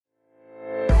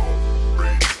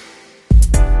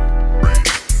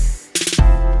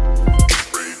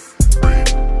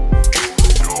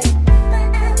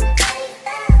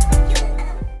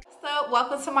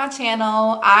to my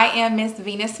channel. I am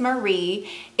Missvenusmarie.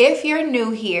 If you're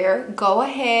new here, go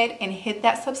ahead and hit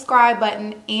that subscribe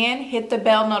button and hit the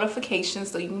bell notification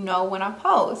so you know when I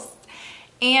post.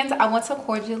 And I want to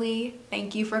cordially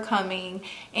thank you for coming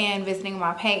and visiting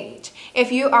my page.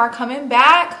 If you are coming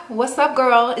back, what's up,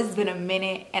 girl? It's been a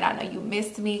minute and I know you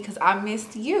missed me because I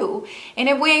missed you. And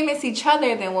if we ain't miss each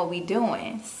other, then what we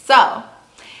doing? So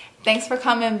thanks for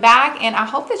coming back, and I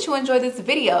hope that you enjoyed this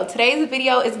video. Today's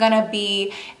video is gonna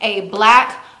be a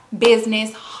black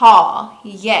business haul.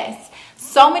 Yes,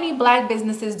 so many black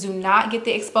businesses do not get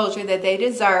the exposure that they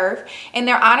deserve, and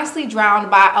they're honestly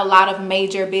drowned by a lot of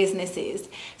major businesses.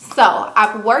 So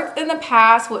I've worked in the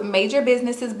past with major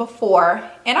businesses before,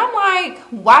 and I'm like,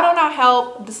 why don't I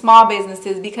help the small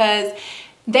businesses? Because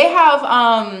they have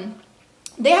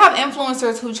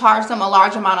influencers who charge them a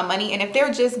large amount of money, and if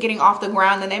they're just getting off the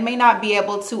ground, then they may not be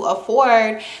able to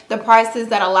afford the prices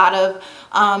that a lot of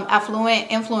affluent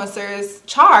influencers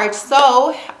charge.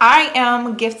 So I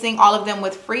am gifting all of them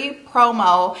with free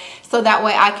promo so that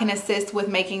way I can assist with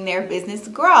making their business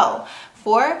grow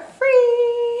for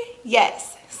free.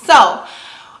 Yes. So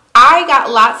I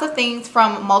got lots of things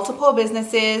from multiple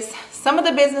businesses. Some of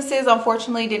the businesses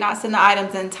unfortunately did not send the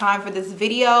items in time for this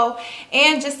video,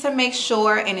 and just to make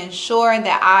sure and ensure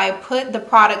that I put the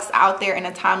products out there in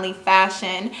a timely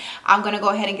fashion, I'm gonna go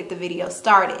ahead and get the video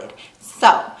started.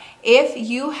 So if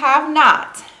you have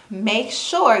not, make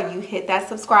sure you hit that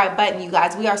subscribe button, you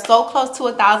guys. We are so close to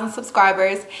 1,000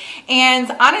 subscribers,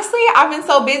 and honestly I've been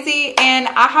so busy and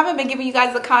I haven't been giving you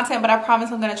guys the content, but I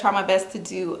promise I'm gonna try my best to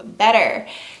do better.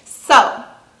 So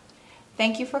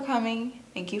thank you for coming.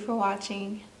 Thank you for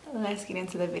watching. Let's get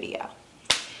into the video.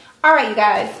 All right, you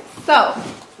guys. So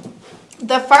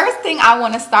the first thing I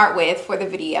want to start with for the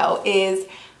video is,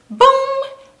 boom,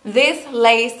 this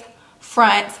lace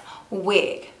front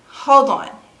wig. Hold on.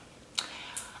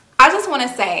 I just want to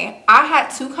say I had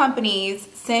 2 companies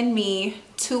send me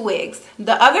 2 wigs.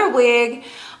 The other wig,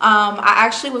 I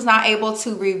actually was not able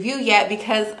to review yet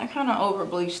because I kind of over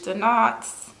bleached the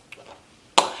knots.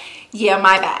 Yeah,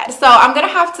 my bad. So I'm gonna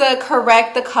have to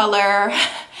correct the color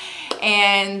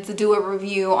and do a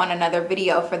review on another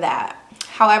video for that.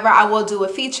 However, I will do a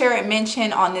feature and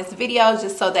mention on this video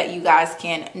just so that you guys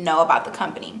can know about the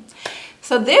company.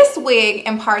 So this wig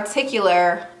in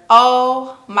particular,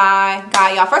 oh my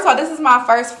God, y'all. First of all, this is my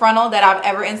first frontal that I've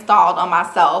ever installed on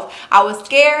myself. I was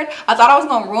scared. I thought I was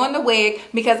gonna ruin the wig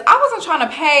because I wasn't trying to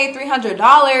pay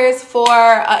 $300 for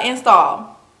an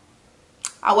install.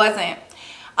 I wasn't.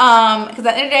 Because at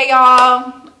the end of the day,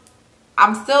 y'all,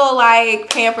 I'm still like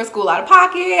paying for school out of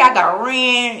pocket. I got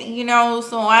rent, you know,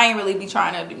 so I ain't really be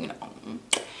trying to do, you know.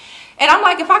 And I'm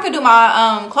like, if I could do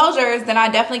my closures, then I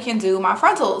definitely can do my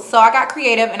frontals. So I got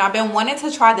creative and I've been wanting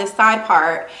to try this side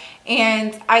part,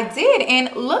 and I did,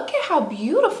 and look at how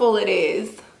beautiful it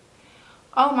is.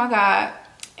 Oh my God.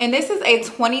 And this is a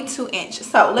 22-inch.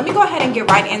 So let me go ahead and get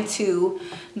right into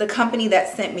the company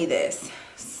that sent me this.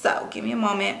 So give me a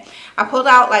moment. I pulled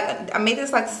out, like, I made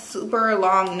this like super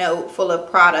long note full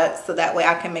of products so that way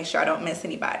I can make sure I don't miss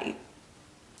anybody.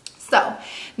 So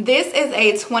this is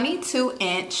a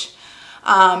 22-inch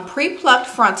pre-plucked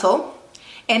frontal,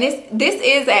 and this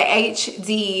is a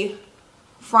HD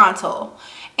frontal.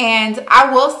 And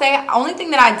I will say, only thing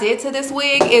that I did to this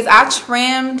wig is I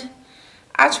trimmed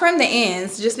the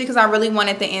ends just because I really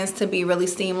wanted the ends to be really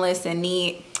seamless and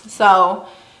neat. So,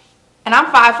 and I'm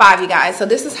 5'5", you guys, so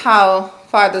this is how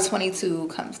far the 22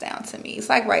 comes down to me. It's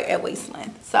like right at waist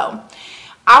length. So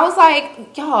I was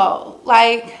like, y'all,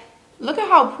 like, look at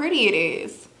how pretty it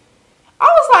is. I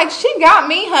was like, she got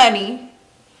me, honey.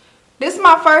 This is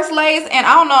my first lace, and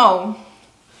I don't know.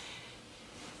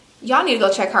 Y'all need to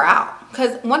go check her out.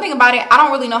 Because one thing about it, I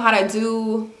don't really know how to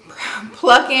do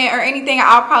plucking or anything.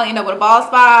 I'll probably end up with a bald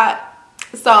spot.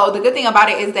 So the good thing about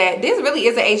it is that this really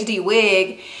is an HD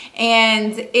wig,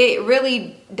 and it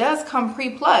really does come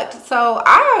pre-plucked. So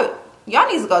y'all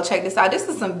need to go check this out. This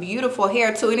is some beautiful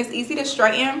hair too, and it's easy to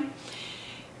straighten.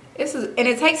 And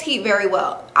it takes heat very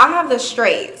well. I have the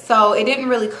straight, so it didn't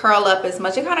really curl up as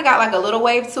much. It kind of got like a little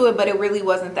wave to it, but it really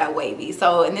wasn't that wavy.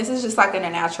 So, and this is just like in a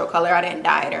natural color. I didn't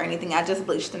dye it or anything. I just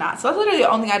bleached the knots. So that's literally the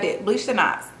only thing I did, bleach the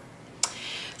knots.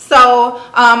 So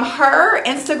her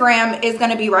Instagram is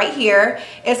going to be right here.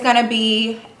 It's going to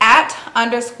be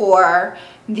 @_the_lace_slayer.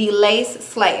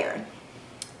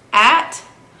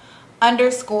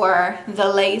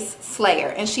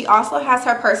 @_the_lace_slayer. And she also has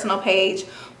her personal page,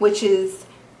 which is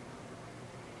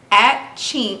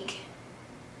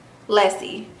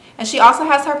 @ChinkLessie. And she also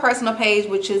has her personal page,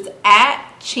 which is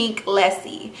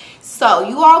Chinklesi. So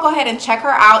you all go ahead and check her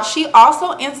out. She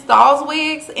also installs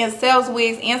wigs and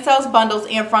sells bundles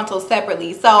and frontals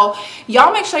separately. So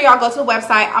y'all make sure y'all go to the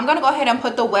website. I'm gonna go ahead and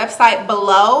put the website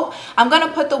below. I'm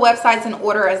gonna put the websites in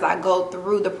order as I go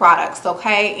through the products,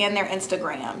 okay, and their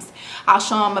Instagrams. I'll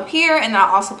show them up here, and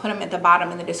I'll also put them at the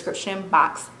bottom in the description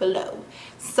box below.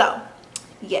 So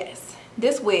yes,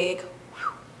 this wig,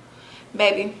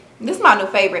 baby, this is my new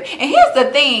favorite. And here's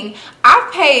the thing,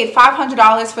 I've paid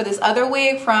 $500 for this other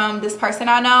wig from this person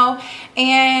I know,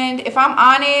 and if I'm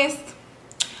honest,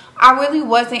 I really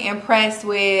wasn't impressed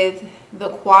with the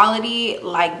quality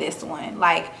like this one.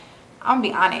 Like, I'm gonna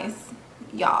be honest,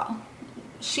 y'all,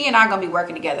 she and I gonna be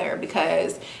working together,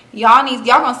 because y'all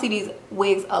gonna see these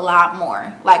wigs a lot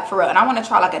more, like, for real. And I want to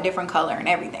try like a different color and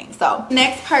everything. So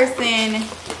next person,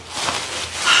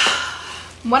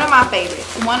 one of my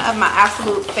favorites, one of my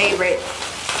absolute favorites.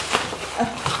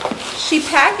 She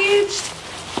packaged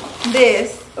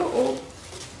this. Oh,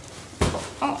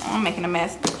 I'm making a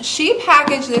mess. She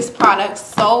packaged this product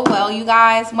so well, you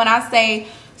guys. When I say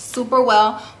super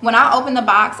well, when I opened the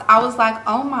box, I was like,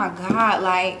 oh my God,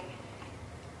 like,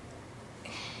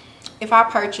 if I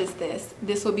purchased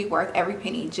this would be worth every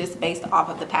penny, just based off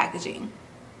of the packaging.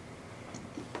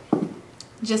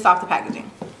 Just off the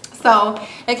packaging. So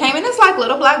it came in this like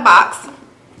little black box,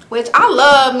 which I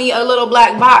love me a little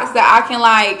black box that I can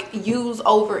like use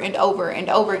over and over and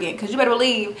over again, because you better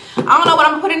believe I don't know what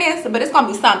I'm gonna put in this, but it's gonna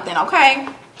be something, okay?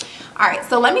 All right,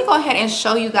 so let me go ahead and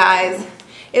show you guys.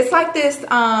 It's like this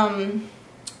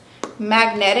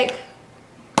magnetic,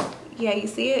 yeah, you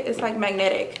see it? It's like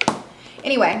magnetic.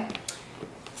 Anyway,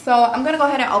 so I'm gonna go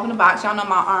ahead and open the box. Y'all know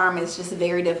my arm is just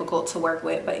very difficult to work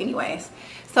with, but anyways,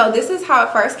 so this is how it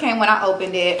first came when I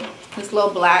opened it. This little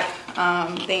black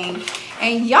thing.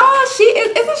 And y'all,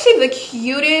 isn't she the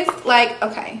cutest? Like,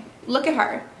 okay, look at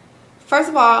her. First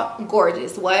of all,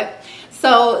 gorgeous. What?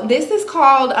 So this is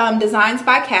called Designs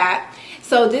by Kat.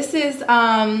 So this is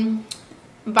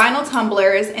vinyl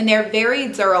tumblers, and they're very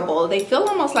durable. They feel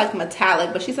almost like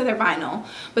metallic, but she said they're vinyl.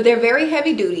 But they're very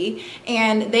heavy duty,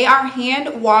 and they are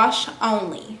hand wash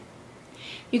only.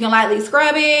 You can lightly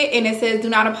scrub it, and it says do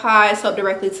not apply soap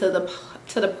directly to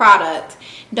the product.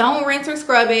 Don't rinse or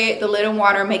scrub it. The lid and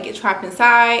water make it trapped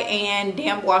inside, and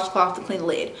damp washcloth to clean the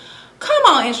lid. Come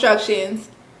on, instructions.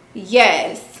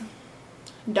 Yes.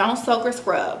 Don't soak or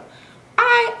scrub.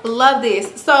 I love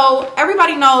this. So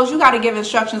everybody knows you got to give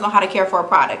instructions on how to care for a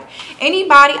product.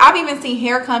 Anybody, I've even seen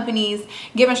hair companies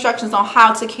give instructions on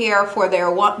how to care for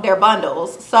their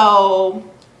bundles. So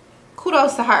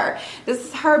kudos to her. This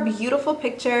is her beautiful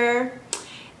picture,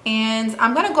 and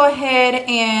I'm gonna go ahead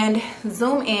and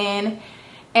zoom in,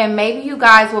 and maybe you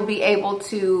guys will be able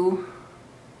to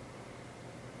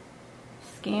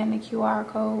scan the QR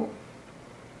code.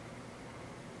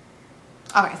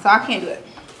 Okay, so I can't do it.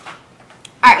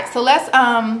 All right, so let's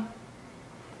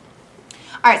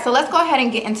go ahead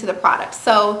and get into the product.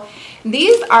 So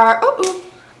these are,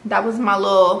 that was my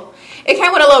little, it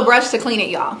came with a little brush to clean it,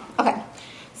 y'all. Okay.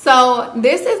 So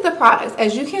this is the products.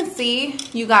 As you can see,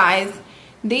 you guys,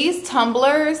 these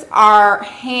tumblers are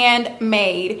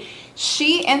handmade.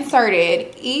 She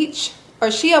inserted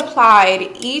she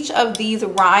applied each of these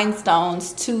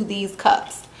rhinestones to these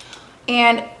cups.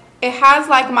 And it has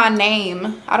like my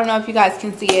name. I don't know if you guys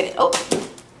can see it. Oh,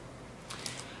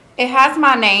 it has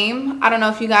my name. I don't know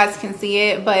if you guys can see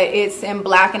it, but it's in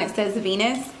black and it says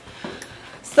Venus.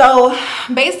 So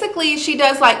basically she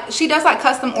does like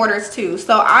custom orders too.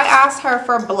 So I asked her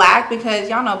for black because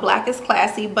y'all know black is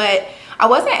classy, but I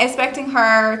wasn't expecting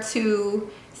her to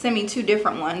send me two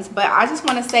different ones. But I just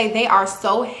want to say they are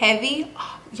so heavy.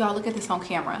 Oh, y'all look at this on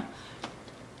camera.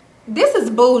 This is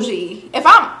bougie.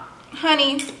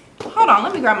 Honey, hold on,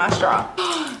 let me grab my straw.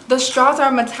 The straws are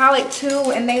metallic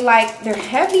too, and they're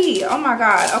heavy. Oh my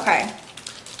God. Okay,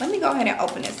 let me go ahead and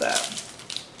open this up.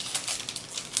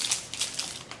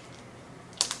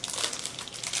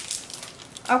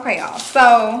 Okay, y'all,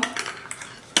 so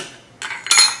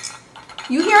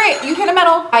you hear it, you hear the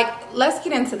metal. Like, let's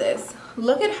get into this.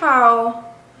 Look at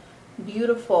how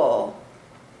beautiful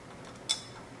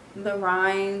the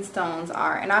rhinestones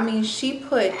are. And I mean, she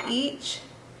put each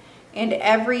and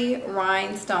every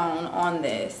rhinestone on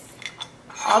this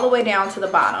all the way down to the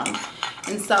bottom.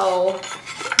 And so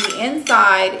the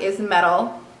inside is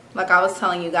metal, like I was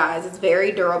telling you guys. It's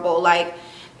very durable. Like,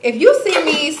 if you see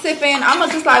me sipping, I'm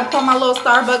gonna just like put my little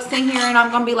Starbucks in here, and I'm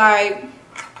gonna be like,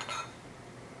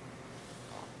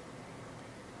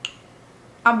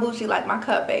 I'm bougie like my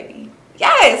cup, baby.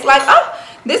 Yes, like, oh,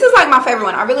 this is like my favorite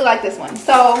one. I really like this one.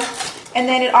 So, and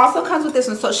then it also comes with this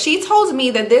one. So she told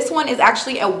me that this one is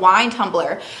actually a wine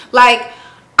tumbler. Like,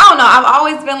 I don't know, I've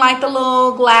always been like the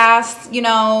little glass, you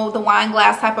know, the wine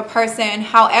glass type of person.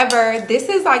 However, this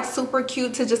is like super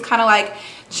cute to just kind of like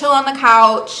chill on the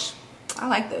couch. I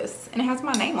like this, and it has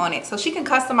my name on it, so she can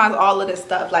customize all of this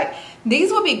stuff. Like,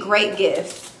 these would be great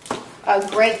gifts, a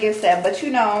great gift set. But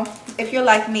you know, if you're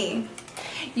like me,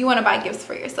 you want to buy gifts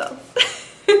for yourself.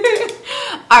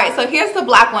 All right, so here's the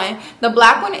black one. The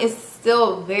black one is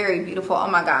still very beautiful. Oh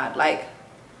my god, like,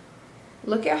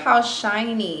 look at how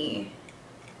shiny.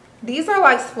 These are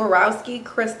like Swarovski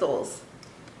crystals.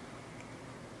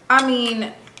 I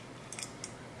mean,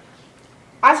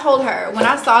 I told her when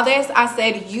I saw this, I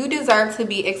said, you deserve to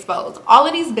be exposed. All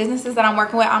of these businesses that I'm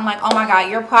working with, I'm like, oh my god,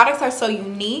 your products are so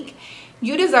unique.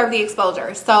 You deserve the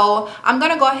exposure. So I'm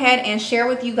gonna go ahead and share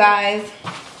with you guys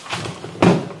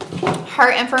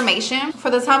her information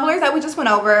for the tumblers that we just went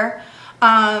over.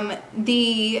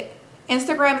 The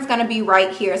Instagram is going to be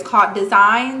right here. It's called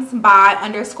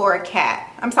designs_by_cat.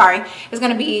 I'm sorry, it's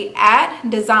going to be at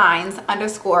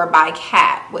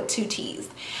designs_by_cat with 2 T's.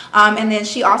 And then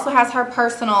she also has her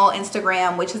personal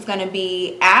Instagram, which is going to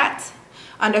be at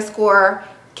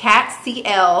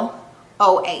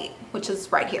 _catcl08, which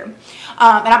is right here. And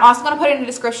I'm also going to put it in the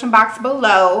description box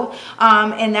below,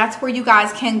 and that's where you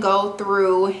guys can go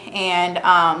through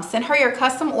and send her your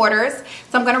custom orders.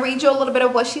 So I'm going to read you a little bit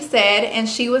of what she said. And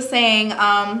she was saying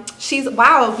she's,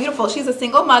 wow, beautiful, she's a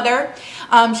single mother,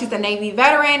 she's a Navy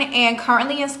veteran and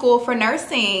currently in school for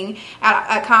nursing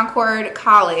at Concord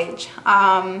College.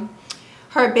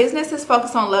 Her business is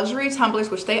focused on luxury tumblers,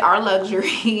 which they are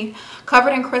luxury,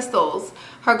 covered in crystals.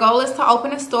 Her goal is to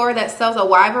open a store that sells a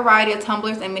wide variety of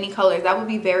tumblers in many colors. That would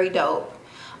be very dope.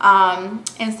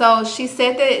 And so she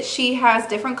said that she has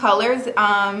different colors,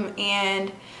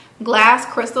 and glass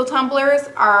crystal tumblers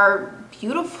are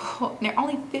beautiful. They're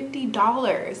only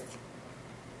 $50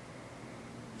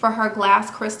 for her glass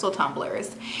crystal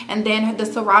tumblers. And then the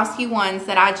Swarovski ones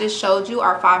that I just showed you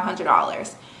are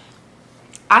 $500.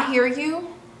 I hear you,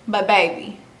 but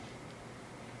baby,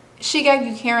 she gave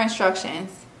you care instructions.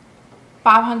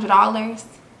 $500.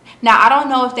 Now, I don't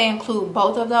know if they include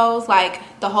both of those, like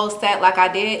the whole set like I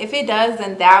did. If it does,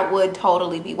 then that would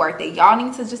totally be worth it. Y'all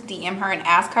need to just DM her and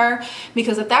ask her,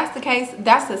 because if that's the case,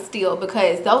 that's a steal,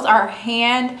 because those are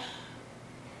hand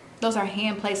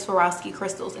placed Swarovski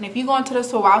crystals. And if you go into the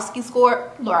Swarovski store,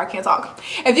 Lord, I can't talk.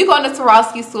 If you go into the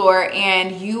Swarovski store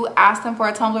and you ask them for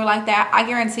a tumbler like that, I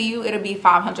guarantee you it'll be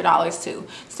 $500 too.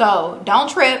 So don't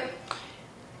trip.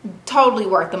 Totally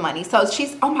worth the money. So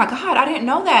she's, oh my god, I didn't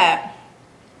know that.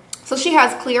 So she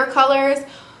has clear colors,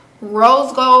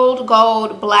 rose gold,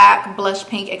 gold, black, blush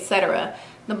pink, etc.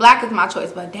 The black is my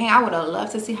choice, but dang, I would have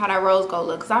loved to see how that rose gold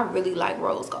looks, because I really like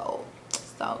rose gold.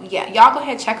 So yeah, y'all go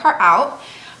ahead, check her out.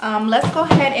 Let's go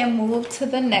ahead and move to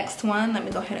the next one. Let me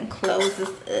go ahead and close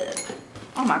this up.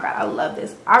 Oh my god, I love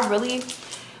this. I really,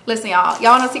 listen,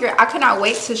 y'all know a secret? I cannot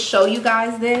wait to show you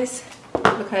guys this,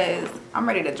 because I'm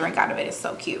ready to drink out of it. It's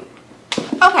so cute.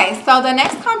 Okay, so the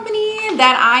next company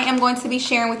that I am going to be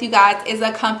sharing with you guys is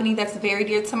a company that's very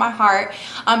dear to my heart.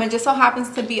 It just so happens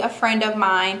to be a friend of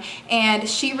mine, and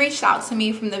she reached out to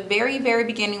me from the very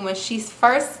beginning when she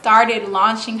first started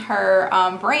launching her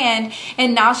brand,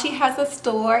 and now she has a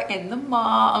store in the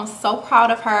mall. I'm so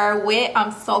proud of her. Wit,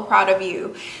 I'm so proud of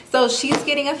you. So she's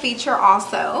getting a feature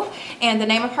also, and the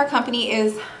name of her company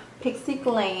is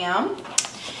Glam.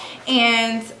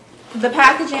 And the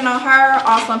packaging on her,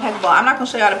 also impeccable. I'm not going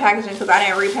to show y'all the packaging because I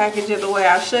didn't repackage it the way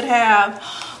I should have.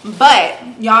 But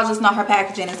y'all just know her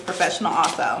packaging is professional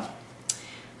also.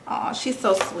 Oh, she's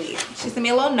so sweet. She sent me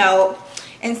a little note.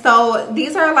 And so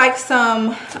these are like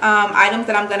some items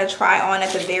that I'm going to try on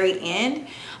at the very end.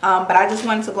 But I just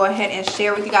wanted to go ahead and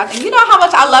share with you guys. And you know how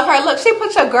much I love her. Look, she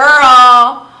put your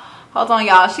girl. Hold on,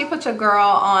 y'all. She put your girl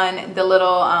on the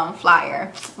little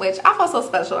flyer, which I felt so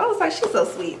special. I was like, she's so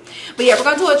sweet. But yeah, we're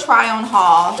going to do a try on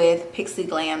haul with Pixie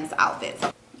Glam's outfits.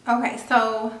 Okay,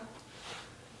 so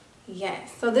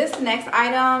yes. So this next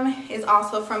item is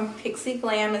also from Pixie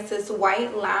Glam. It's this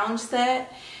white lounge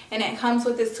set, and it comes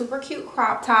with this super cute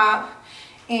crop top.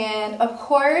 And of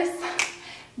course,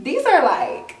 these are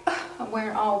like, I'm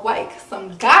wearing all white because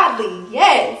I'm godly.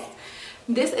 Yes.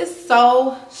 This is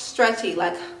so stretchy,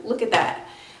 like look at that.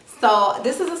 So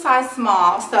this is a size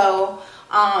small, so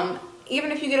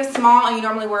even if you get a small and you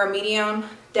normally wear a medium,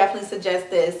 definitely suggest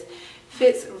this.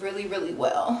 Fits really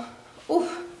well.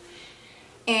 Oof.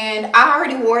 And I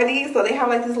already wore these, so they have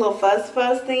like these little fuzz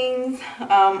things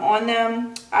on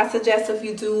them. I suggest if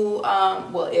you do,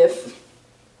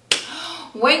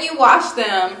 when you wash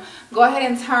them, go ahead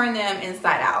and turn them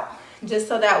inside out, just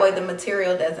so that way the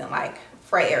material doesn't like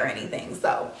fray or anything.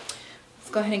 So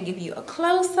let's go ahead and give you a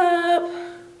close-up.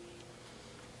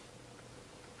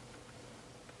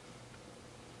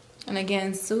 And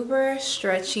again, super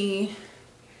stretchy,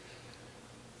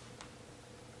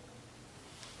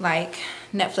 like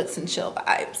Netflix and chill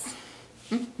vibes.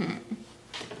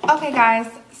 Okay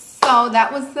guys, so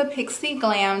that was the Pixie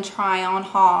Glam try on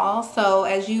haul. So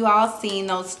as you all seen,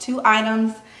 those two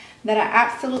items that I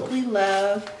absolutely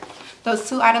love.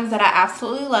 So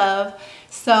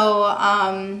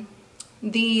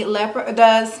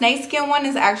the snake skin one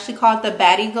is actually called the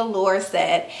Baddie Galore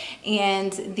set,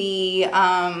 and the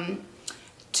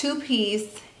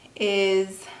two-piece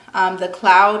is the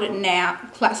Cloud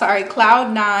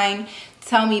 9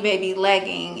 Tell Me Baby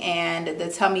legging and the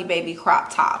Tell Me Baby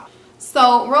crop top.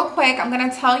 So real quick, I'm going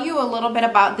to tell you a little bit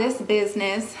about this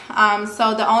business.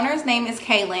 So the owner's name is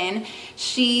Kaylin.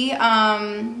 She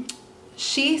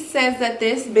says that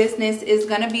this business is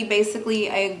going to be basically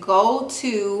a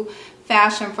go-to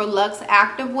fashion for luxe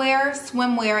activewear,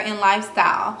 swimwear, and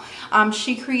lifestyle.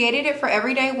 She created it for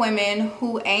everyday women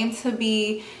who aim to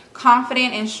be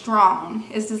confident and strong.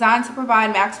 It's designed to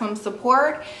provide maximum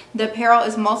support. The apparel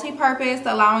is multi-purpose,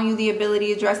 allowing you the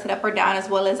ability to dress it up or down as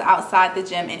well as outside the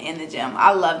gym and in the gym.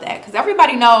 I love that because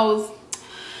everybody knows,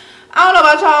 I don't know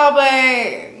about y'all,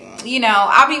 but you know,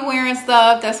 I be wearing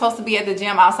stuff that's supposed to be at the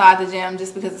gym outside the gym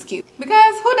just because it's cute.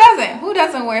 Because who doesn't? Who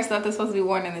doesn't wear stuff that's supposed to be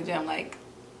worn in the gym, like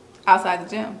outside the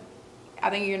gym? I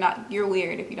think you're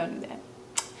weird if you don't do that.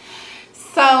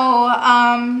 So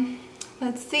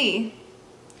let's see.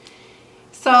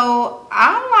 So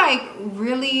I'm like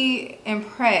really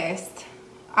impressed.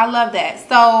 I love that.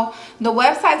 So the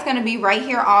website's going to be right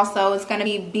here also. It's going to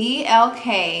be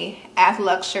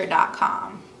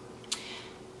blkathluxure.com.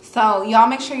 So y'all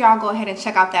make sure y'all go ahead and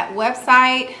check out that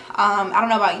website. I don't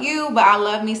know about you, but I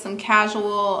love me some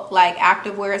casual like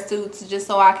activewear suits just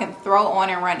so I can throw on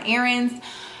and run errands.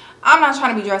 I'm not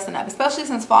trying to be dressing up, especially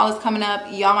since fall is coming up.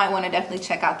 Y'all might want to definitely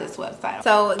check out this website.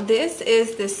 So this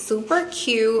is this super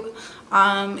cute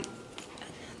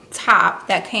top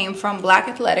that came from Blk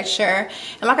Athluxure,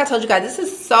 and like I told you guys, this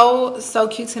is so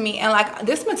cute to me. And like,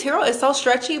 this material is so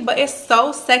stretchy, but it's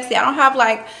so sexy. I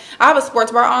have a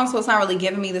sports bra on, so it's not really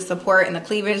giving me the support and the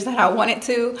cleavage that I want it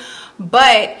to,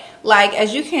 but like,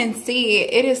 as you can see,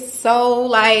 it is so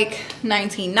like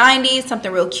 1990s,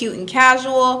 something real cute and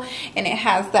casual. And it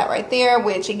has that right there,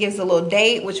 which it gives a little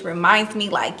date, which reminds me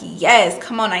like, yes,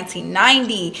 come on,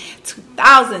 1990,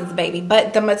 2000s, baby.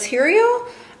 But the material,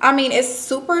 I mean, it's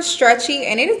super stretchy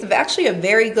and it is actually a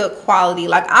very good quality.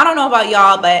 Like, I don't know about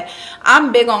y'all, but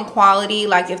I'm big on quality.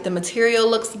 Like, if the material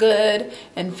looks good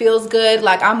and feels good,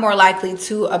 like, I'm more likely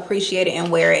to appreciate it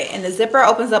and wear it. And the zipper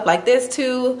opens up like this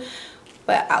too,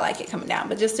 but I like it coming down.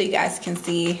 But just so you guys can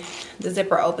see, the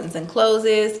zipper opens and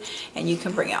closes and you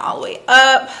can bring it all the way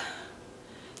up.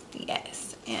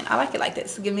 Yes, and I like it like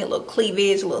this. Give me a little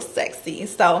cleavage, a little sexy.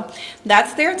 So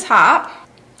that's their top.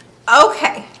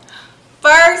 Okay.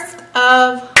 First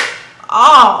of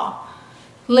all,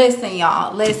 listen,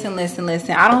 y'all, listen.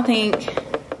 I don't think,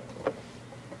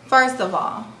 first of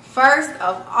all,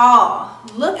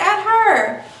 look at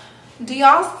her. Do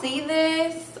y'all see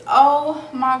this? Oh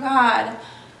my God.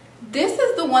 This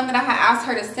is the one that I had asked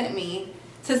her to send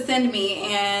me,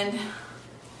 and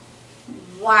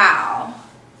wow.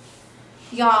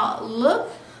 Y'all, look.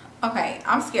 Okay,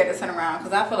 I'm scared to turn around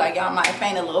because I feel like y'all might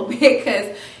faint a little bit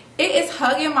because it is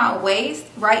hugging my waist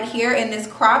right here, and this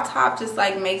crop top just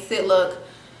like makes it look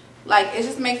like, it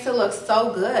just makes it look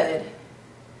so good.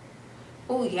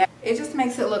 Oh yeah, it just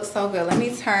makes it look so good. Let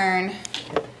me turn.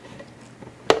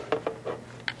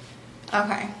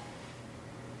 Okay.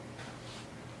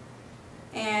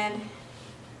 And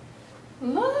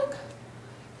look.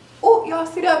 Oh, y'all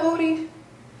see that booty?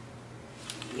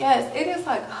 Yes, it is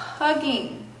like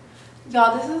hugging.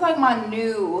 Y'all, this is like my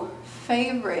new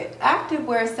favorite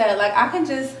activewear set. Like, I'm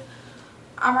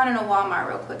running to Walmart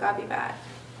real quick. I'll be back.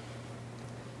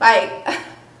 Like,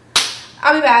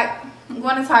 I'll be back. I'm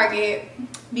going to Target.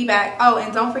 Be back. Oh,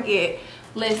 and don't forget,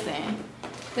 listen,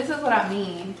 this is what I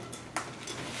mean.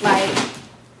 Like,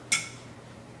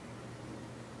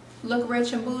 look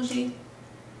rich and bougie.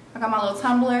 I got my little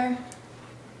tumbler.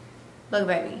 Look,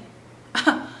 baby.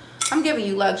 I'm giving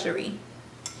you luxury.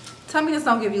 Tell me this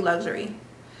don't give you luxury.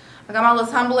 I got my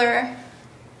little tumbler.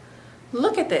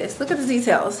 Look at this. Look at the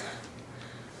details.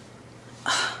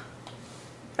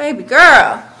 Baby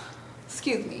girl.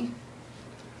 Excuse me.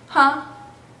 Huh?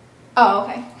 Oh,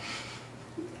 okay.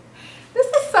 This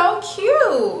is so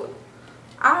cute.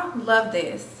 I love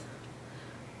this.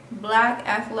 Blk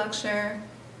Athluxure.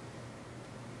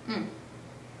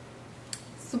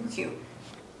 Super cute.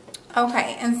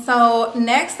 Okay, and so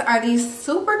next are these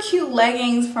super cute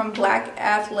leggings from Blk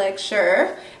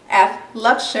Athluxure.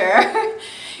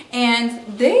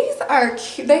 And these are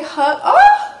cute. They hug.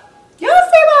 Oh, y'all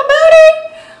see my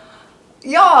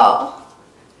booty? Y'all,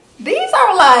 these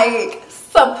are like,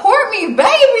 support me,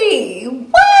 baby.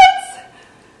 What?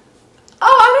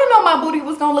 Oh, I didn't know my booty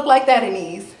was gonna look like that in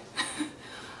these.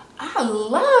 I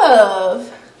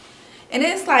love. And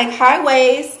it's like high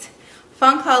waist,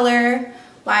 fun color.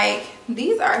 Like,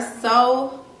 these are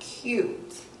so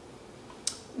cute.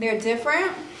 They're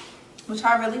different, which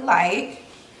I really like.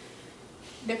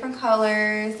 Different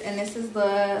colors, and this is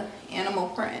the animal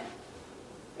print.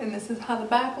 And this is how the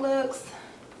back looks.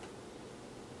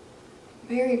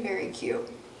 Very, very cute.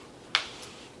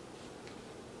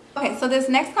 Okay, so this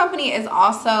next company is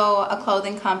also a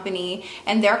clothing company,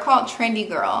 and they're called Trendi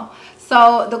Girl.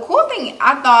 So the cool thing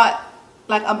I thought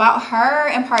like about her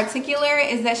in particular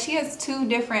is that she has 2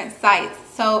 different sites.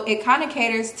 So it kind of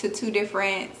caters to 2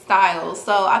 different styles.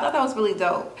 So I thought that was really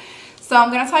dope. So I'm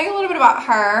going to tell you a little bit about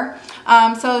her.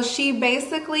 So she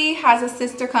basically has a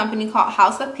sister company called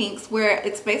House of Pinks, where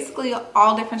it's basically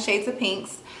all different shades of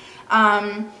pinks.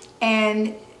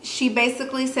 And she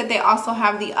basically said they also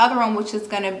have the other one, which is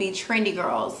going to be Trendi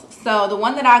Girls. So the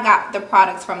one that I got the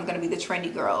products from is going to be the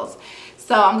Trendi Girls.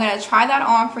 So I'm going to try that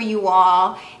on for you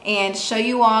all and show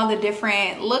you all the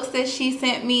different looks that she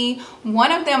sent me.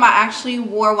 One of them I actually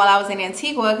wore while I was in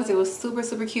Antigua because it was super,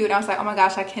 super cute. I was like, oh my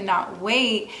gosh, I cannot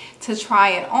wait to try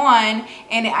it on.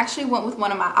 And it actually went with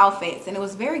one of my outfits, and it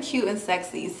was very cute and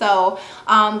sexy. So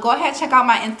go ahead, check out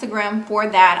my Instagram for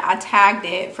that. I tagged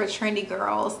it for Trendi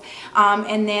Girls.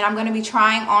 And then I'm going to be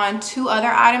trying on 2 other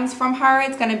items from her.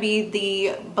 It's going to be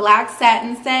the black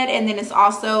satin set, and then it's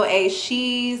also a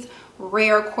She's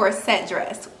Rare corset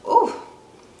dress. Ooh,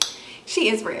 she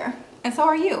is rare, and so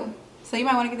are you. So you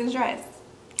might want to get this dress.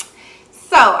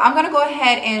 So I'm going to go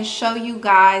ahead and show you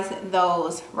guys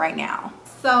those right now.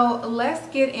 So let's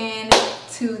get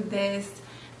into this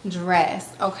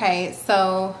dress. Okay,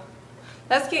 so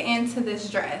let's get into this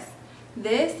dress.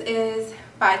 This is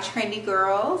by Trendi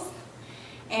Grls,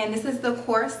 and this is the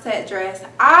corset dress.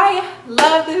 I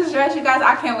love this dress, you guys.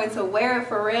 I can't wait to wear it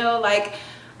for real. Like,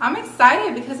 I'm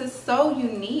excited because it's so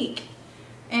unique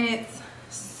and it's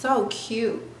so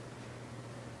cute.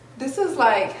 This is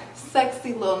like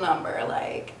sexy little number.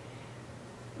 Like,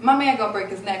 my man gonna break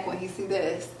his neck when he see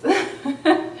this.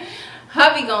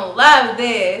 Hubby gonna love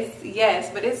this. Yes,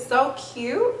 but it's so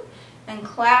cute and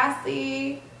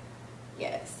classy.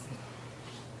 Yes.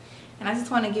 And I just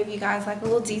want to give you guys like a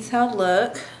little detailed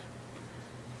look.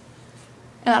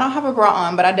 And I don't have a bra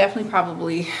on, but I definitely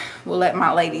probably will let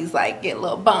my ladies like get a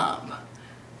little bump.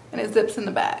 And it zips in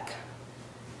the back.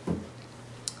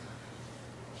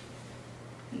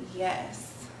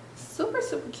 Yes. Super,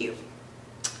 super cute.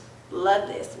 Love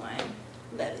this one.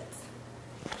 Love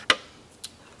it.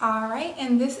 Alright,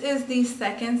 and this is the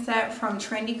second set from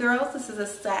Trendi Grls. This is a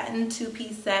satin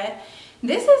 2-piece set.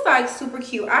 This is like super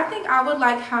cute. I think I would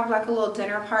like have like a little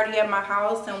dinner party at my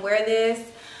house and wear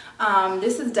this.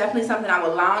 This is definitely something I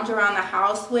would lounge around the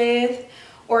house with,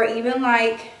 or even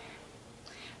like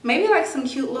maybe like some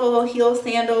cute little heel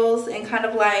sandals and kind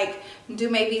of like do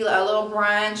maybe a little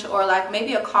brunch or like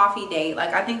maybe a coffee date.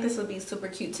 Like, I think this would be super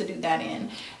cute to do that in.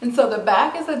 And so the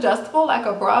back is adjustable like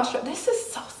a bra strap. This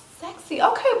is so sexy.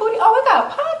 Okay, booty. Oh, we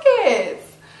got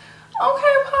pockets.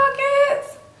 Okay,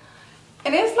 pockets.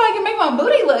 And it's like it make my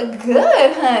booty look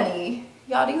good, honey.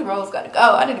 Y'all, these rolls gotta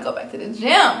go. I need to go back to the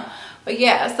gym. But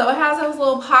yeah, so it has those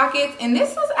little pockets, and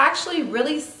this is actually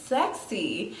really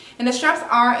sexy. And the straps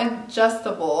are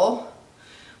adjustable,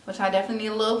 which I definitely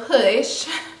need a little push.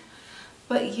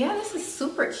 But yeah, this is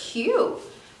super cute.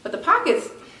 But the pockets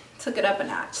took it up a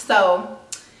notch. So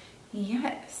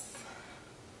yes.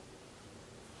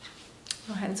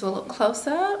 Go ahead and do a little close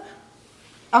up.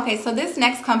 Okay, so this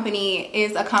next company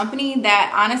is a company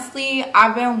that honestly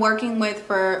I've been working with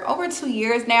for over 2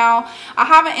 years now. I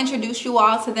haven't introduced you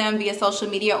all to them via social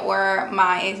media or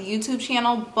my YouTube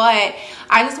channel, but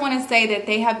I just want to say that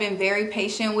they have been very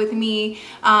patient with me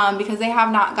because they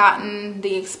have not gotten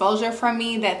the exposure from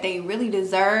me that they really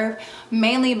deserve,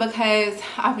 mainly because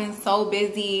I've been so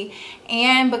busy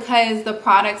and because the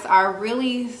products are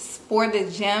really for the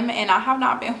gym and I have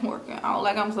not been working out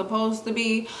like I'm supposed to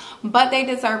be, but they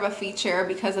deserve a feature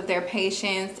because of their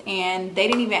patience, and they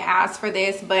didn't even ask for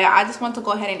this, but I just want to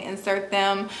go ahead and insert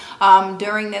them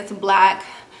during this Black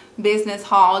business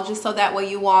haul, just so that way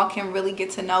you all can really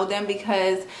get to know them,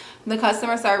 because the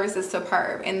customer service is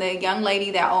superb. And the young lady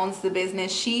that owns the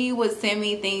business, she would send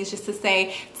me things just to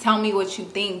say, tell me what you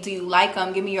think, do you like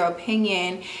them, give me your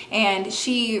opinion. And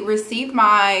she received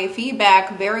my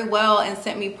feedback very well and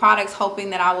sent me products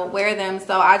hoping that I would wear them.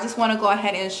 So I just want to go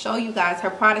ahead and show you guys her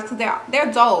products because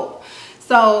they're dope.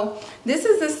 So this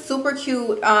is this super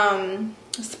cute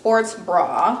sports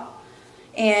bra,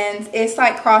 and it's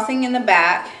like crossing in the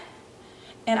back,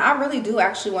 and I really do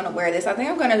actually want to wear this. I think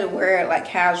I'm going to wear it like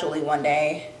casually one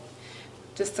day,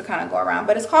 just to kind of go around.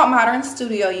 But it's called Modrn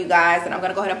Studio, you guys, and I'm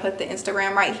going to go ahead and put the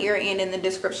Instagram right here and in the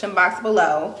description box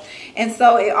below. And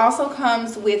so it also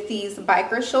comes with these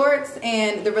biker shorts,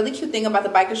 and the really cute thing about the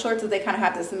biker shorts is they kind of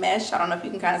have this mesh. I don't know if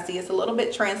you can kind of see, it's a little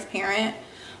bit transparent,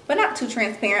 but not too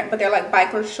transparent, but they're like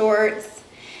biker shorts.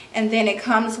 And then it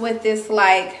comes with this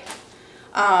like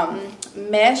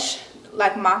mesh,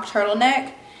 like mock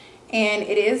turtleneck, and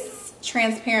it is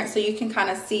transparent so you can kind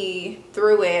of see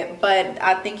through it, but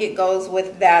I think it goes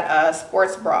with that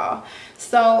sports bra.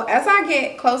 So as I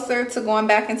get closer to going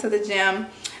back into the gym,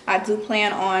 I do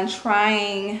plan on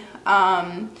trying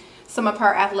some of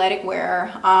her athletic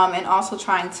wear, and also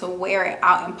trying to wear it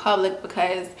out in public,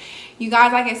 because you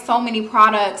guys, I get so many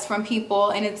products from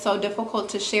people and it's so difficult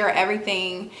to share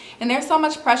everything, and there's so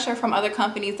much pressure from other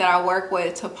companies that I work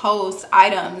with to post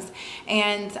items,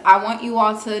 and I want you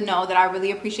all to know that I really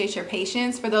appreciate your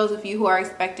patience. For those of you who are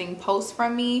expecting posts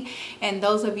from me, and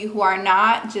those of you who are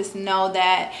not, just know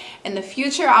that in the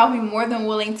future I'll be more than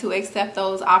willing to accept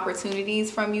those opportunities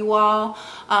from you all,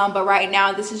 but right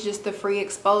now this is just the free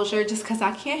exposure, just because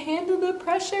I can't handle the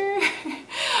pressure.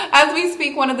 As we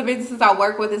speak, one of the businesses I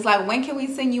work with is like, when can we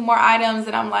send you more items?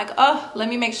 And I'm like, oh, let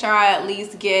me make sure I at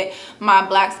least get my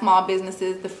Black small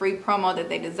businesses the free promo that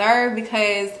they deserve,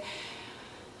 because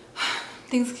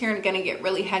things are gonna get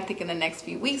really hectic in the next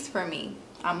few weeks for me.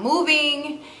 I'm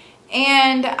moving,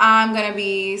 and I'm gonna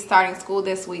be starting school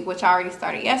this week, which I already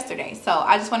started yesterday. So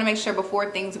I just wanna make sure before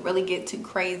things really get too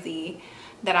crazy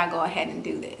that I go ahead and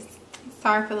do this.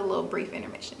 Sorry for the little brief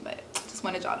intermission, but just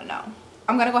wanted y'all to know.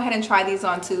 I'm gonna go ahead and try these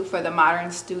on too for the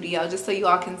Modrn Studio, just so you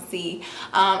all can see.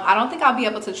 I don't think I'll be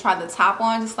able to try the top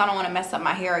on, just so I don't want to mess up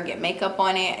my hair or get makeup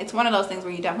on it. It's one of those things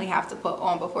where you definitely have to put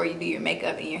on before you do your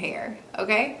makeup and your hair,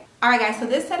 okay? All right, guys, so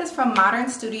this set is from Modrn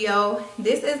Studio.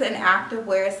 This is an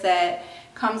activewear set.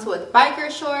 Comes with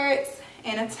biker shorts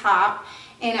and a top,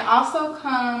 and it also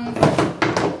comes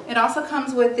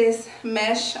with this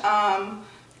mesh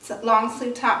long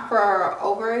sleeve top for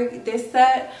over this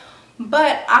set.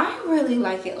 But I really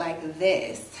like it like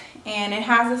this, and it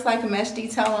has this like mesh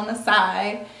detail on the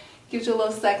side, gives you a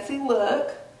little sexy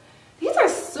look. These are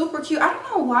super cute. I don't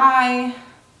know why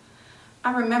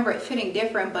I remember it fitting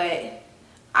different, but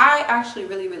I actually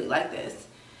really like this.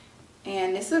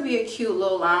 And this would be a cute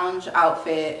little lounge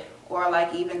outfit, or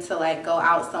like even to like go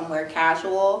out somewhere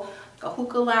casual, like a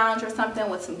hookah lounge or something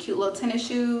with some cute little tennis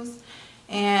shoes.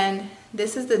 And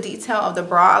this is the detail of the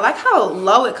bra. I like how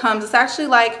low it comes. It's actually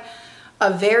like a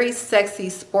very sexy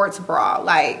sports bra.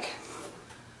 Like,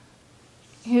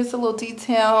 here's a little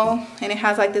detail, and it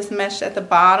has like this mesh at the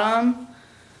bottom.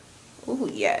 Ooh,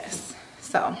 yes.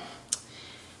 So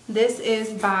this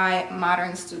is by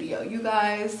Modrn Studio. You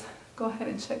guys go ahead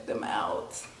and check them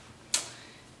out.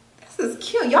 This is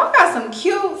cute. Y'all got some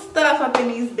cute stuff up in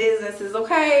these businesses,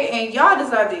 okay? And y'all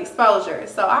deserve the exposure.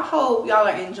 So I hope y'all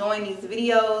are enjoying these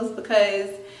videos, because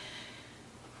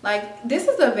like, this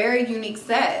is a very unique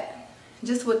set,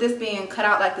 just with this being cut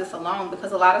out like this alone,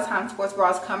 because a lot of times sports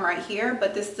bras come right here,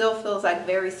 but this still feels like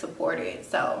very supported.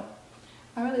 So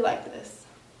I really like this.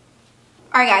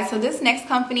 All right, guys, so this next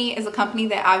company is a company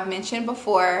that I've mentioned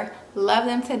before. Love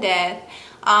them to death.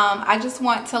 I just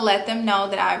want to let them know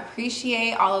that I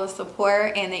appreciate all of the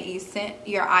support and that you sent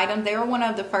your items. They were one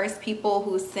of the first people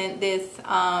who sent this,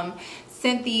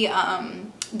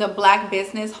 the Black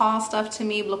business haul stuff to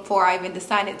me before I even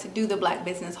decided to do the Black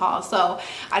business haul. So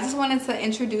I just wanted to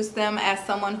introduce them as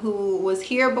someone who was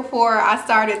here before I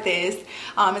started this.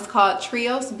 It's called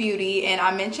Trios Beauty, and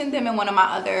I mentioned them in one of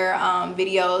my other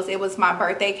videos. It was my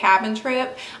birthday cabin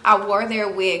trip. I wore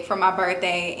their wig for my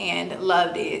birthday and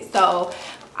loved it. So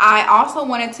I also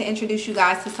wanted to introduce you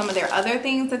guys to some of their other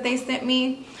things that they sent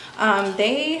me.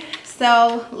 They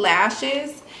sell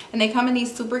lashes, and they come in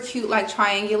these super cute like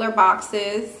triangular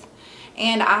boxes,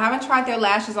 and I haven't tried their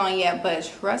lashes on yet, but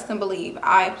trust and believe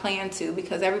I plan to,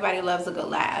 because everybody loves a good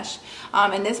lash.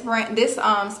 And this brand, this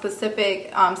specific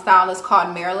style is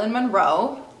called Marilyn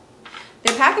Monroe.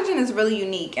 Their packaging is really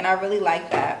unique, and I really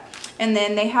like that. And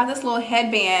then they have this little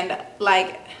headband.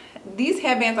 Like, these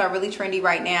headbands are really trendy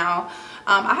right now.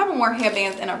 I haven't worn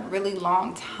headbands in a really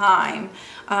long time,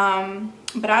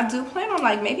 but I do plan on,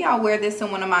 like, maybe I'll wear this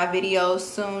in one of my videos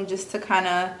soon, just to kind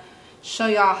of show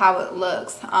y'all how it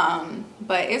looks.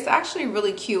 But it's actually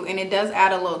really cute, and it does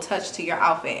add a little touch to your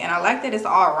outfit. And I like that it's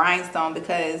all rhinestone,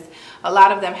 because a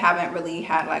lot of them haven't really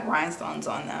had like rhinestones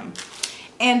on them.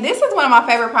 And this is one of my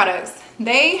favorite products.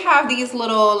 They have these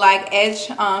little like edge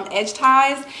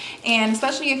ties, and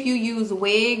especially if you use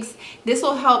wigs, this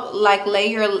will help like lay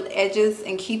your edges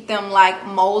and keep them like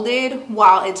molded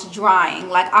while it's drying.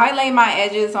 Like I lay my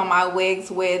edges on my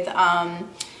wigs with the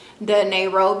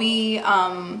Nairobi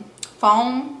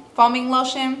foaming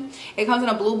lotion. It comes in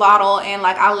a blue bottle, and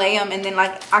like I lay them, and then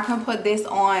like I can put this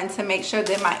on to make sure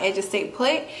that my edges stay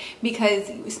put, because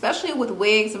especially with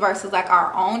wigs versus like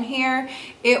our own hair,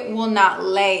 it will not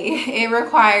lay. It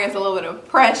requires a little bit of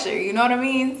pressure, you know what I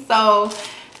mean? So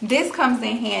this comes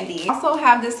in handy. I also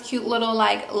have this cute little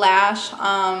like lash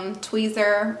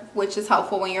tweezer, which is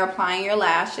helpful when you're applying your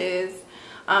lashes,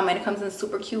 and it comes in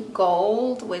super cute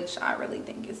gold, which I really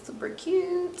think is super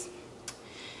cute.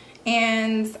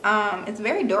 And it's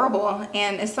very durable,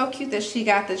 and it's so cute that she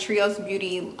got the Trios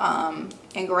Beauty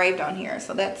engraved on here.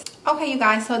 So that's okay, you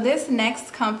guys. So this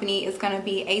next company is going to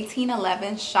be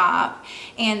 1811 Shop,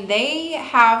 and they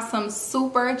have some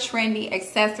super trendy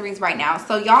accessories right now.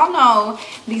 So y'all know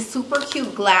these super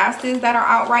cute glasses that are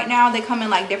out right now. They come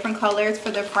in like different colors for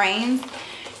the frames,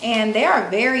 and they are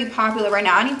very popular right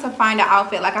now. I need to find an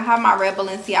outfit. Like I have my red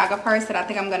Balenciaga purse that I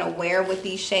think I'm going to wear with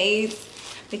these shades,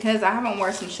 because I haven't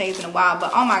worn some shades in a while.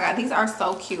 But oh my god, these are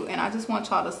so cute, and I just want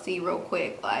y'all to see real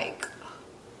quick, like,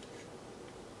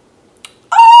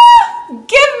 oh,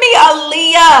 give me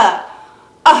Aaliyah.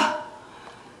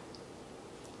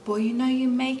 Boy, you know you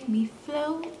make me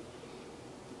float.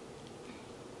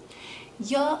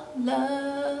 Your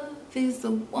love is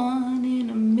a 1 in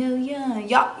a million.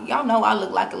 Y'all know I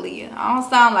look like Aaliyah. I don't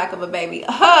sound like of a baby.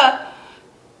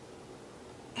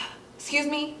 Excuse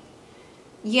me?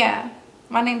 Yeah.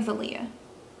 My name's Aaliyah.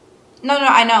 No,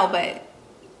 I know, but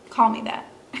call me that.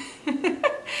 These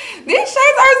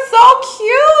shades are so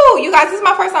cute. You guys, this is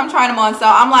my first time trying them on, so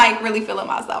I'm like really feeling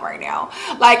myself right now.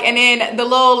 Like, and then the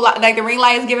little, like the ring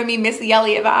light is giving me Missy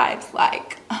Elliott vibes.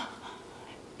 Like,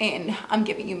 and I'm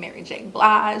giving you Mary J.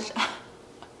 Blige.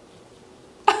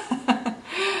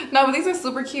 No, but these are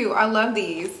super cute. I love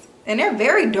these. And they're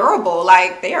very durable.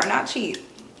 Like, they are not cheap.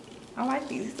 I like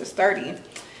these. They're sturdy.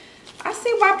 I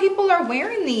see why people are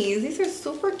wearing these. These are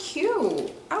super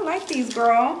cute. I like these,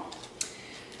 girl.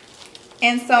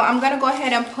 And so I'm gonna go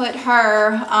ahead and put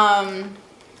her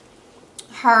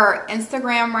her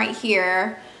Instagram right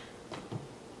here,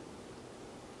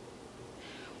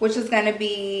 which is gonna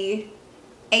be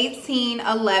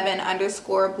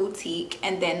 1811_boutique,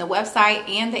 and then the website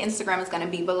and the Instagram is gonna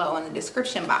be below in the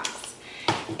description box.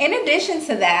 In addition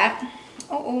to that,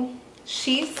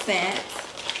 she sent,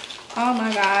 oh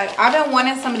my god, I've been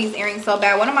wanting some of these earrings so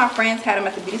bad. One of my friends had them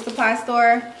at the beauty supply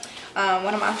store.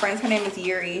 One of my friends, her name is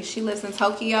Yuri. She lives in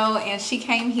Tokyo, and she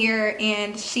came here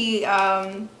and she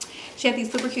had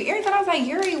these super cute earrings, and I was like,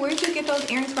 Yuri, where'd you get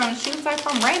those earrings from? She was like,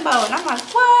 from Rainbow. And I'm like,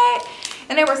 what?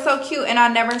 And they were so cute, and I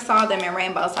never saw them in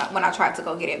rainbows when I tried to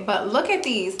go get it. But look at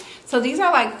these. So these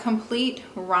are like complete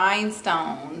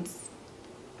rhinestones.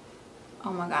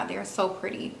 Oh my god, they are so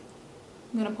pretty.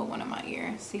 I'm gonna put one in my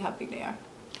ear, see how big they are.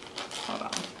 Hold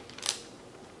on.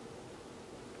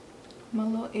 My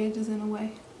little edge is in the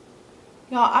way.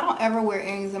 Y'all, I don't ever wear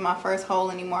earrings in my first hole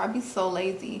anymore. I'd be so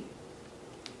lazy.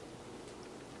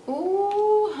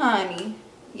 Ooh, honey.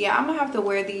 Yeah, I'm gonna have to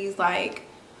wear these like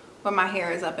when my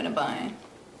hair is up in a bun.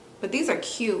 But these are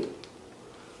cute.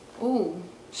 Ooh,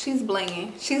 she's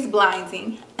blinging. She's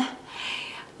blinding.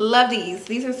 Love these.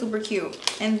 These are super cute.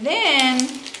 And then,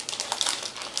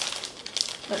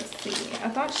 let's see. I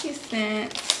thought she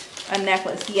sent a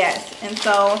necklace. Yes. And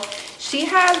so she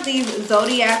has these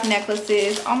zodiac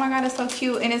necklaces. Oh my god, it's so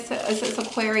cute. And it's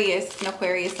Aquarius, an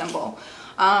Aquarius symbol,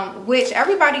 which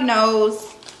everybody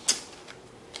knows.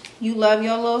 You love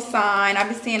your little sign. I've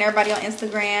been seeing everybody on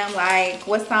Instagram like,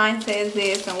 what sign says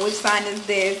this and which sign is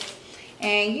this.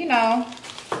 And you know,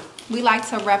 we like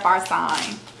to rep our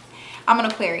sign. I'm an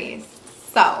Aquarius,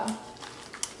 so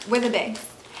we're the best.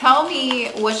 Tell me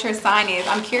what your sign is.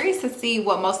 I'm curious to see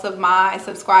what most of my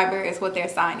subscribers, what their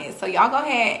sign is. So y'all go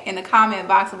ahead in the comment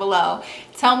box below.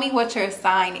 Tell me what your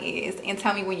sign is and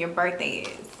tell me when your birthday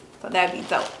is. So that'd be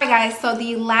dope. Alright guys, so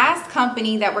the last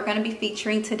company that we're going to be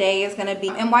featuring today is going to be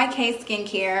MYK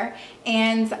Skincare.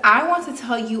 And I want to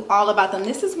tell you all about them.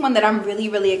 This is one that I'm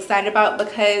really excited about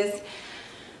because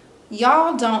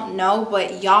y'all don't know,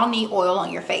 but y'all need oil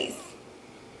on your face.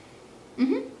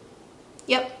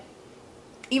 Yep.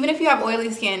 Even if you have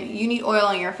oily skin, you need oil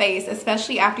on your face,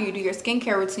 especially after you do your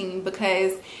skincare routine,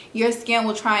 because your skin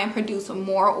will try and produce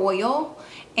more oil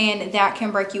and that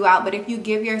can break you out. But if you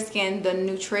give your skin the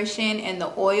nutrition and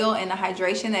the oil and the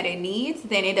hydration that it needs,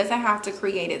 then it doesn't have to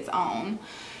create its own.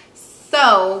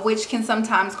 So, which can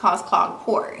sometimes cause clogged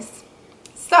pores.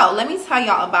 So let me tell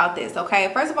y'all about this, okay?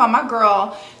 First of all, my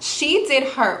girl, she did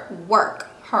her work,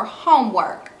 her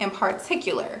homework in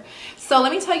particular. So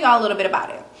let me tell y'all a little bit about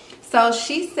it. So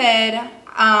she said,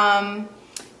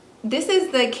 this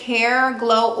is the Care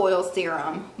Glow Oil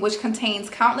Serum, which contains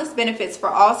countless benefits for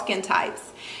all skin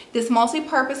types. This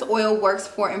multi-purpose oil works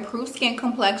for improved skin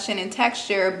complexion and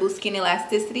texture, boost skin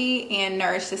elasticity, and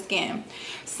nourish the skin.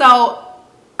 So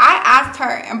I asked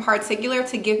her in particular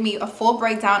to give me a full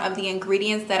breakdown of the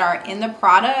ingredients that are in the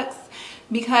products,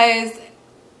 because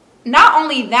not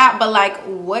only that, but like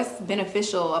what's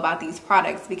beneficial about these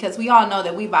products, because we all know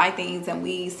that we buy things and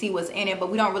we see what's in it, but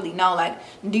we don't really know, like,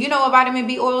 do you know what vitamin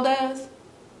B oil does?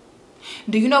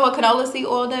 Do you know what canola seed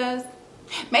oil does?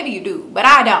 Maybe you do, but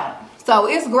I don't. So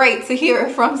it's great to hear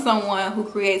from someone who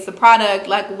creates a product,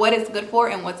 like what it's good for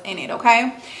and what's in it,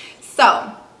 okay?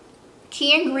 So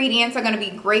key ingredients are going to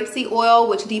be grapeseed oil,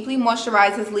 which deeply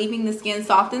moisturizes, leaving the skin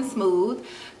soft and smooth.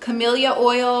 Camellia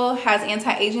oil has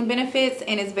anti-aging benefits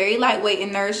and is very lightweight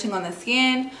and nourishing on the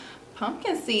skin.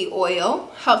 Pumpkin seed oil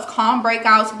helps calm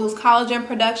breakouts, boosts collagen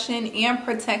production, and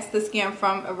protects the skin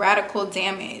from radical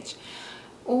damage.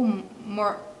 Oh,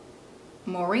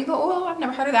 moringa oil, I've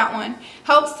never heard of that one.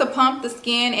 Helps to pump the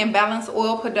skin and balance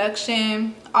oil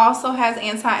production. Also has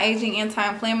anti-aging,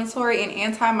 anti-inflammatory, and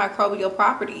antimicrobial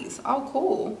properties. Oh,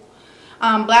 cool.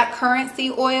 Black currant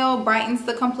seed oil brightens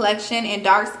the complexion and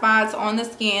dark spots on the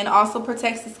skin. Also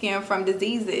protects the skin from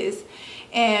diseases.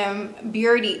 And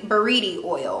buriti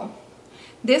oil.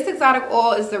 This exotic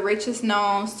oil is the richest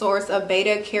known source of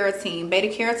beta carotene. Beta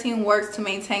carotene works to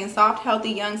maintain soft,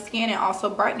 healthy young skin and also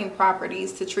brightening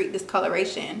properties to treat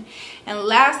discoloration. And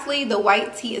lastly, the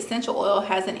white tea essential oil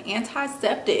has an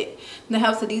antiseptic that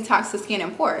helps to detox the skin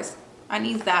and pores. I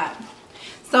need that.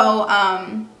 So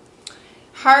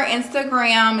her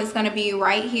Instagram is going to be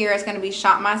right here. It's going to be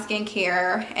Shop My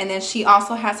Skincare. And then she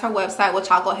also has her website, which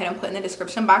I'll go ahead and put in the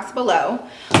description box below.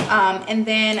 And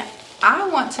then I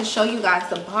want to show you guys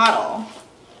the bottle.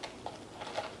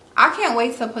 I can't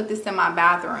wait to put this in my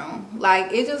bathroom.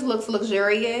 Like, it just looks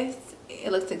luxurious.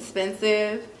 It looks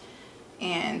expensive.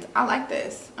 And I like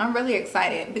this. I'm really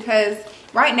excited because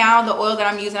right now the oil that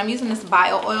I'm using this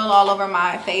bio oil all over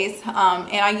my face. And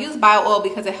I use bio oil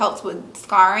because it helps with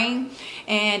scarring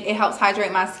and it helps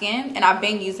hydrate my skin. And I've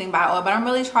been using bio oil, but I'm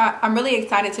really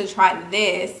excited to try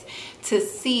this to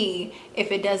see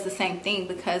if it does the same thing,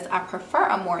 because I prefer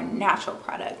a more natural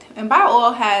product. And bio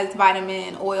oil has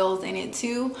vitamin oils in it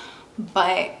too,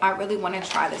 but I really want to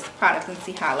try this product and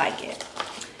see how I like it.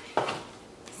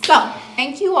 So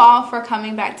thank you all for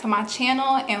coming back to my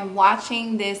channel and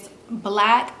watching this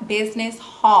black business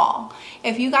haul.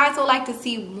 If you guys would like to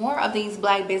see more of these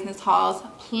black business hauls,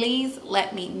 please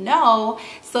let me know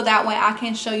so that way I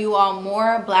can show you all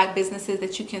more black businesses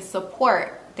that you can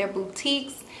support. Their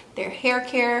boutiques, their hair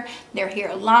care, their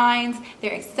hair lines,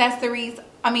 their accessories.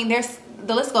 I mean,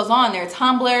 the list goes on. Their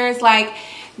tumblers, like,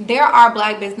 there are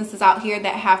black businesses out here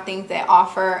that have things to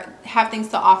offer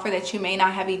that you may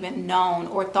not have even known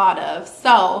or thought of.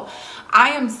 So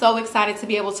I am so excited to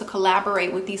be able to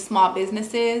collaborate with these small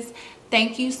businesses.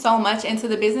 Thank you so much. And to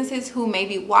the businesses who may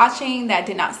be watching that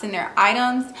did not send their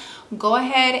items, go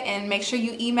ahead and make sure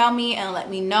you email me and let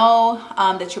me know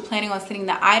that you're planning on sending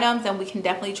the items, and we can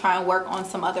definitely try and work on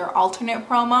some other alternate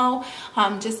promo,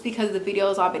 just because the video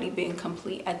has already been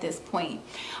complete at this point.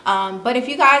 But if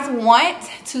you guys want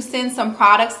to send some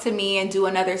products to me and do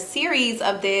another series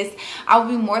of this, I would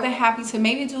be more than happy to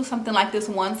maybe do something like this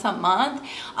once a month.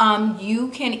 You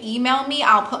can email me.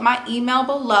 I'll put my email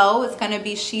below. It's going to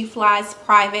be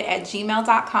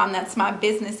shefliesprivate@gmail.com. That's my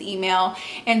business email.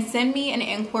 And send me an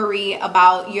inquiry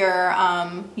about your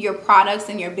products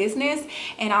and your business,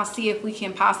 and I'll see if we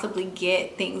can possibly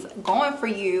get things going for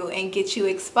you and get you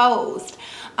exposed.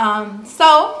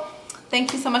 So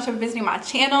thank you so much for visiting my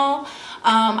channel.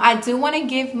 I do want to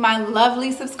give my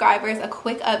lovely subscribers a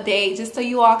quick update just so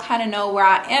you all kind of know where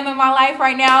I am in my life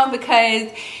right now,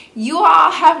 because you all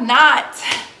have not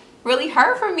really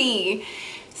heard from me.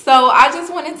 So I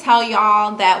just want to tell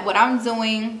y'all that what I'm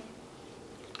doing,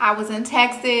 I was in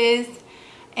Texas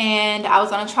and I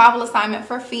was on a travel assignment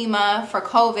for FEMA for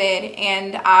COVID,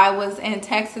 and I was in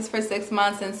Texas for 6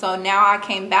 months, and so now I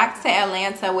came back to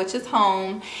Atlanta, which is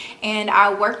home, and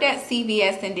I worked at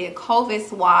CVS and did COVID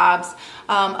swabs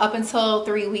up until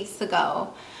 3 weeks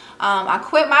ago. I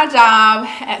quit my job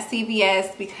at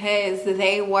CVS because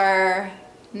they were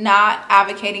not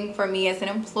advocating for me as an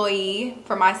employee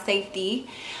for my safety.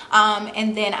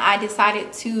 And then I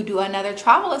decided to do another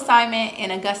travel assignment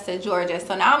in Augusta, Georgia.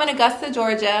 So now I'm in Augusta,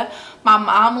 Georgia. My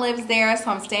mom lives there,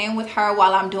 so I'm staying with her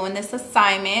while I'm doing this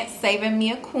assignment, saving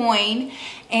me a coin.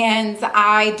 And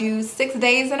I do 6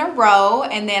 days in a row,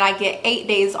 and then I get 8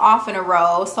 days off in a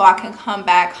row so I can come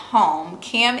back home.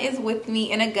 Cam is with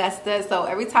me in Augusta, so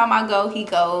every time I go, he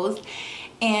goes.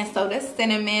 And so does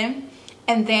Cinnamon.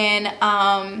 And then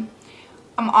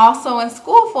I'm also in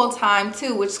school full-time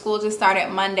too, which school just started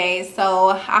Monday. So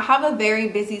I have a very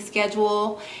busy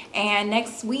schedule, and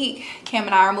next week Cam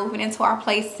and I are moving into our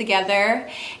place together.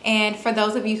 And for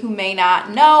those of you who may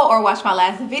not know or watch my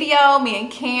last video, me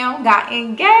and Cam got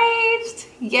engaged.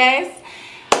 Yes.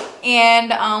 And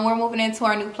we're moving into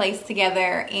our new place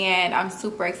together, and I'm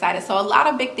super excited. So a lot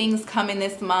of big things coming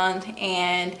this month,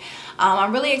 and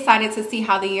I'm really excited to see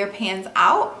how the year pans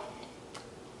out.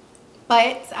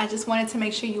 But I just wanted to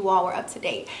make sure you all were up to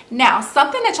date. Now,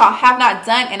 something that y'all have not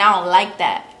done, and I don't like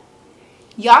that.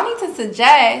 Y'all need to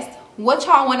suggest what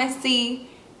y'all want to see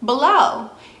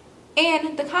below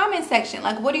in the comment section.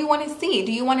 Like, what do you want to see?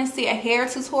 Do you want to see a hair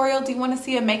tutorial? Do you want to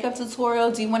see a makeup tutorial?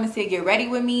 Do you want to see a get ready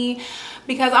with me?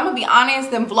 Because I'm going to be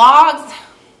honest, them vlogs,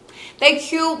 they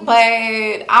cute, but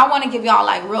I want to give y'all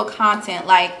like real content.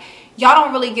 Like, y'all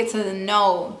don't really get to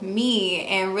know me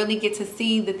and really get to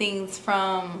see the things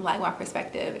from like my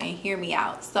perspective and hear me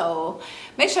out. So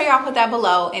make sure y'all put that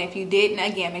below, and if you didn't,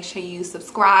 again, make sure you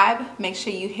subscribe, make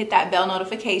sure you hit that bell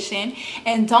notification,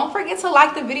 and don't forget to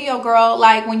like the video, girl.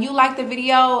 Like, when you like the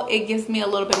video, it gives me a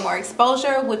little bit more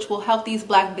exposure, which will help these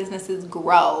Black businesses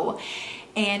grow.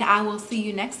 And I will see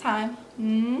you next time.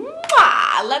 Mwah!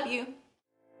 I love you.